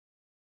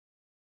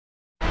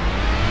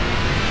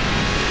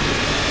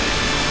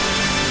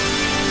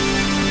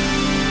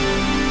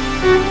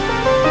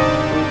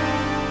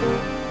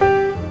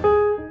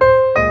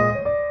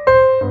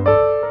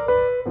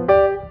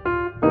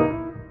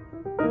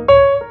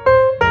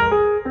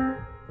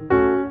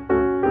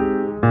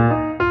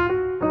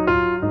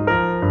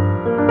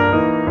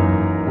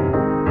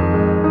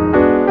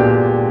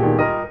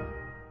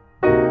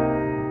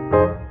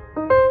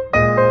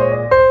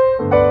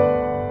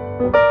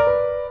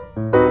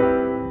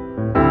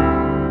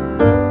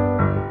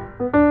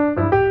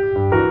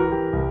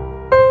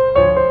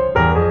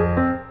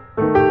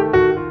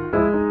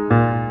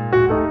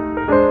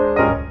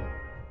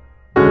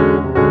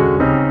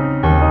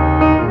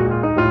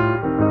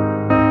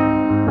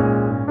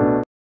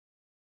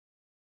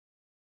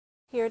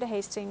here to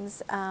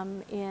Hastings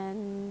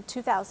in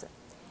 2000.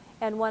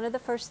 And one of the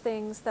first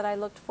things that I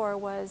looked for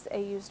was a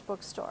used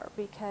bookstore,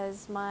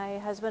 because my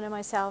husband and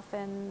myself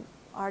and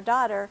our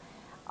daughter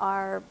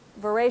are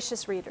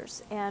voracious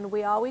readers, and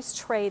we always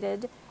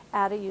traded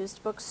at a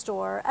used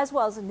bookstore as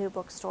well as a new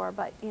bookstore,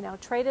 but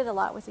traded a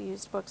lot with a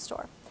used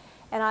bookstore.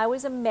 And I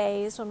was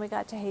amazed when we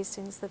got to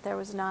Hastings that there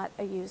was not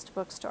a used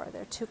bookstore.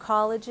 There are 2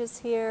 colleges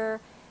here,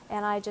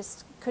 and I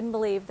just couldn't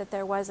believe that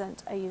there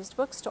wasn't a used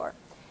bookstore.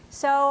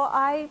 So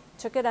I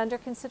took it under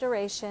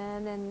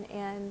consideration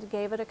and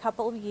gave it a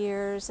couple of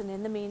years, and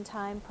in the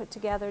meantime put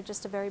together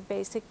just a very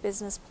basic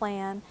business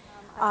plan.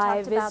 I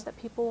talked about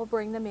that people will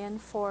bring them in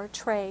for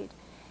trade.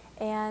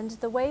 And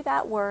the way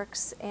that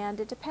works, and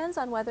it depends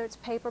on whether it's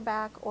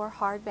paperback or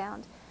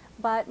hardbound,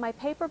 but my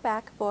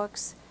paperback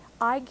books,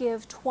 I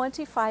give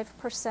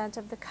 25%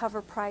 of the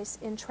cover price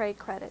in trade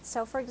credit.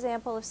 So for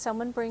example, if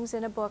someone brings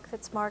in a book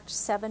that's marked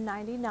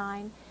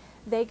 $7.99,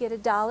 they get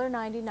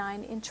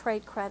 $1.99 in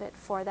trade credit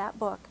for that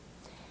book.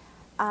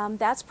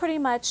 That's pretty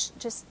much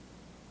just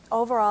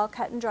overall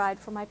cut and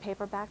dried for my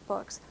paperback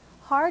books.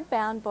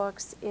 Hardbound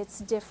books, it's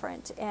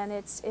different, and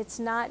it's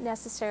not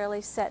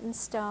necessarily set in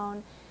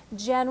stone.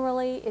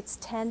 Generally, it's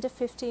 10 to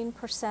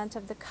 15%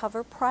 of the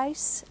cover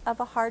price of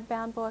a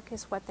hardbound book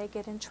is what they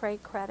get in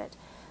trade credit.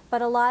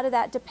 But a lot of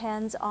that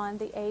depends on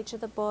the age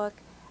of the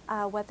book,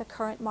 what the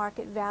current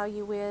market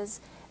value is.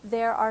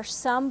 There are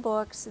some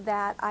books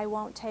that I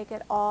won't take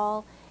at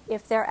all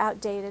if they're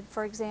outdated.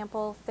 For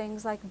example,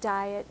 things like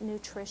diet,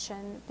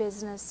 nutrition,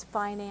 business,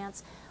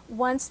 finance.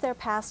 Once they're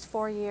past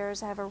 4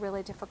 years, I have a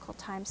really difficult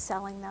time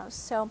selling those.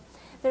 So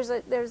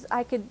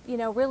I could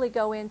really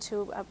go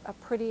into a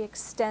pretty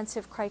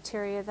extensive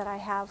criteria that I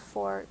have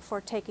for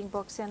taking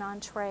books in on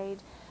trade,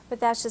 but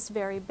that's just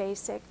very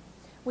basic.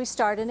 We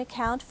start an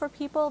account for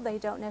people. They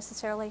don't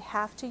necessarily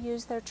have to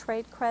use their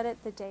trade credit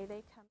the day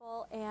they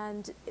come,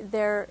 and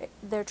their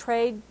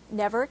trade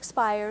never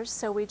expires,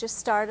 so we just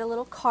start a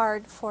little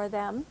card for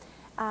them.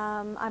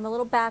 I'm a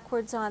little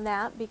backwards on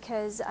that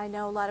because I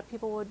know a lot of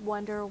people would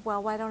wonder,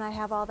 well, why don't I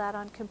have all that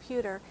on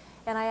computer?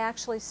 And I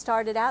actually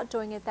started out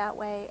doing it that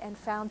way and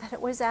found that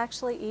it was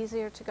actually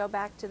easier to go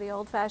back to the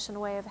old-fashioned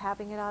way of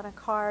having it on a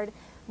card,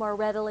 more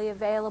readily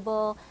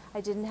available. I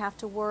didn't have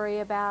to worry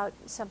about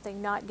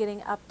something not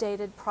getting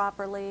updated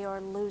properly or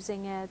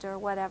losing it or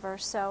whatever.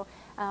 So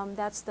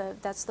that's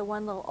the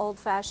one little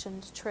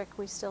old-fashioned trick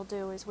we still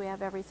do, is we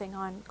have everything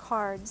on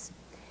cards.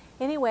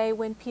 Anyway,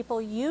 when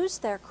people use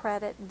their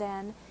credit,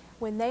 then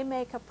when they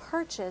make a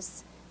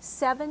purchase,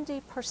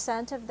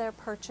 70% of their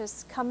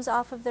purchase comes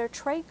off of their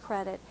trade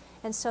credit,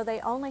 and so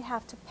they only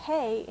have to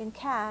pay in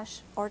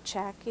cash or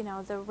check,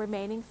 the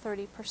remaining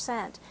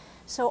 30%.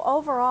 So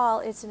overall,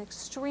 it's an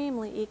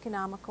extremely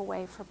economical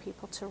way for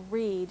people to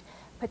read,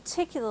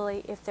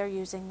 particularly if they're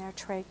using their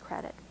trade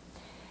credit.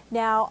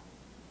 Now,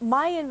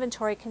 my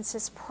inventory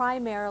consists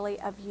primarily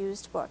of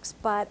used books,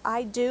 but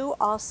I do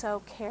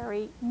also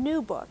carry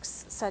new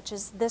books, such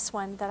as this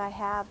one that I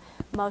have.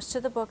 Most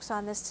of the books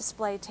on this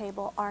display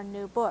table are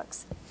new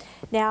books.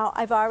 Now,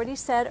 I've already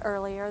said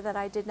earlier that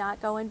I did not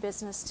go in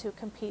business to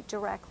compete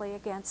directly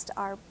against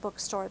our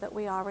bookstore that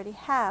we already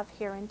have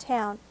here in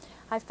town.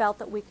 I felt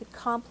that we could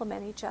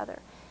complement each other.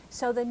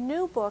 So the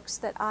new books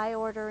that I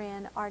order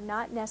in are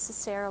not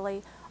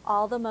necessarily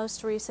all the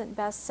most recent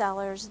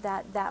bestsellers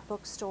that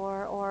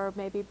bookstore or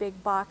maybe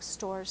big box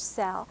stores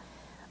sell.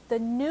 The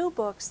new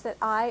books that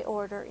I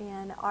order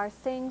in are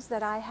things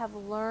that I have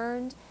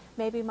learned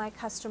maybe my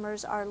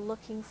customers are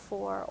looking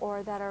for,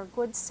 or that are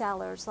good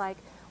sellers, like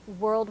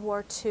World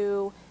War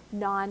II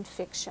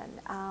nonfiction,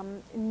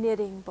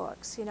 knitting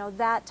books,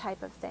 that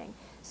type of thing.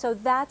 So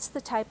that's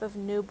the type of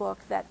new book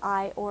that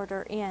I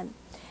order in.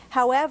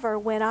 However,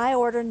 when I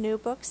order new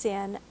books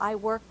in, I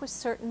work with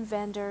certain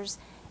vendors.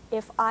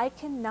 If I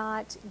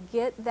cannot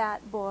get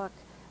that book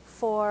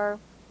for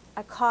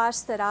a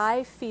cost that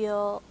I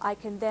feel I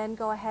can then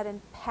go ahead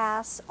and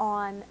pass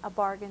on a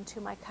bargain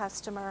to my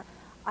customer,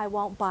 I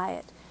won't buy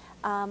it.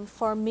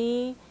 For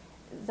me,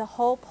 the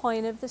whole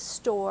point of the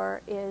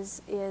store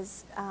is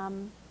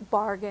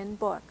bargain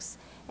books.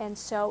 And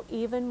so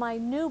even my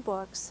new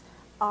books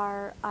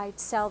I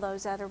sell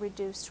those at a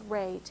reduced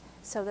rate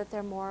so that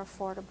they're more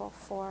affordable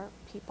for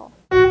people.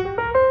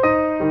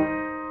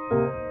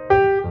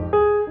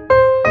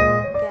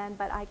 Again,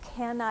 but I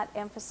cannot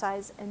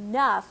emphasize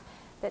enough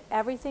that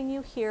everything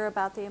you hear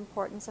about the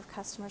importance of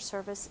customer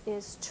service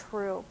is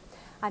true.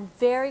 I'm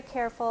very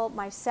careful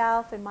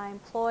myself and my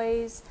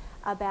employees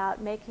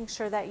about making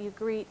sure that you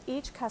greet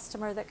each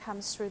customer that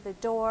comes through the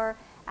door,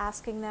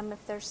 asking them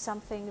if there's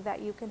something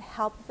that you can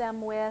help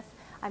them with.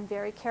 I'm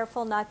very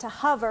careful not to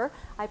hover.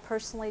 I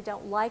personally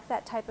don't like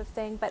that type of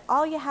thing, but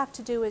all you have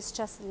to do is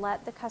just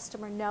let the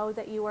customer know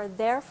that you are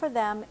there for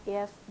them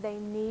if they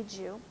need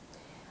you.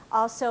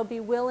 Also, be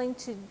willing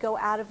to go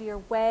out of your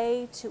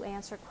way to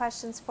answer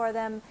questions for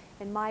them.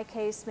 In my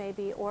case,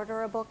 maybe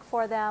order a book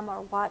for them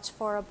or watch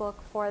for a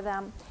book for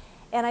them.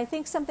 And I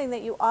think something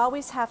that you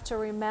always have to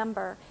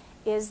remember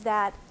is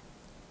that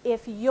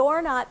if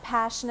you're not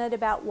passionate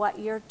about what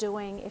you're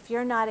doing, if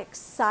you're not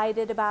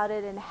excited about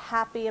it and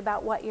happy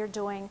about what you're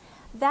doing,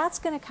 that's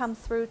going to come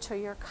through to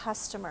your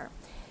customer.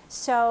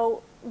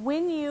 So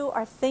when you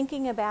are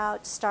thinking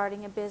about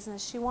starting a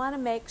business, you want to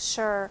make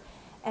sure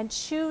and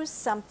choose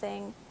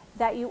something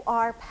that you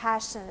are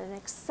passionate and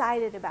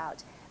excited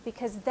about,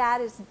 because that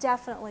is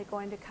definitely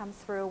going to come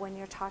through when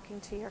you're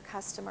talking to your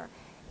customer.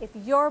 If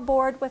you're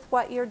bored with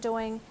what you're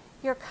doing,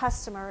 your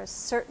customer is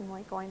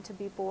certainly going to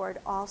be bored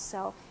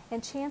also,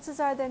 and chances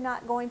are they're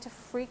not going to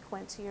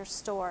frequent your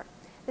store.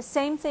 The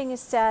same thing is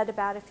said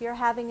about if you're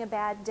having a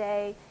bad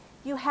day.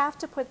 You have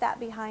to put that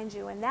behind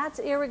you, and that's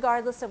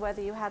irregardless of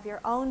whether you have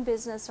your own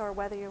business or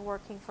whether you're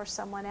working for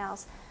someone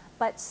else.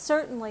 But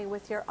certainly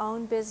with your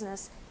own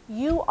business,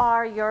 you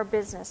are your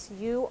business.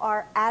 You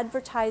are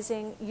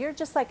advertising. You're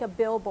just like a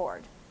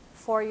billboard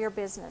for your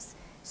business.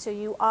 So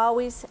you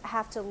always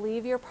have to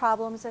leave your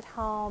problems at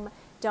home.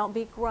 Don't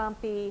be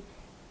grumpy.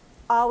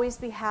 Always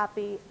be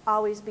happy.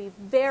 Always be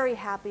very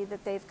happy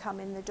that they've come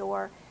in the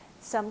door.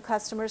 Some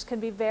customers can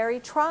be very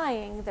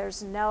trying.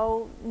 There's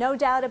no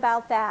doubt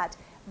about that.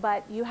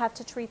 But you have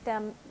to treat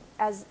them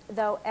as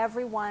though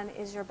everyone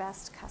is your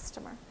best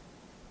customer.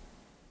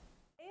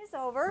 The day is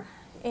over,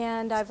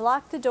 and I've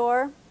locked the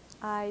door.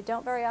 I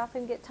don't very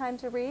often get time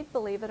to read,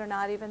 believe it or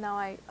not, even though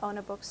I own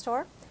a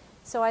bookstore.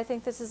 So I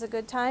think this is a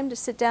good time to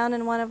sit down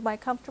in one of my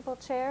comfortable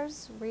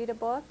chairs, read a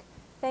book.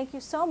 Thank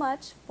you so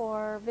much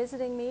for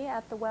visiting me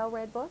at the Well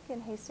Read Book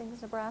in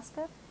Hastings,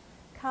 Nebraska.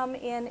 Come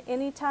in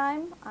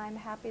anytime. I'm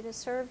happy to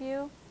serve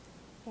you.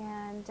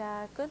 And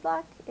good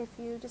luck if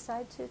you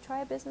decide to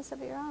try a business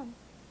of your own.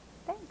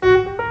 Thanks.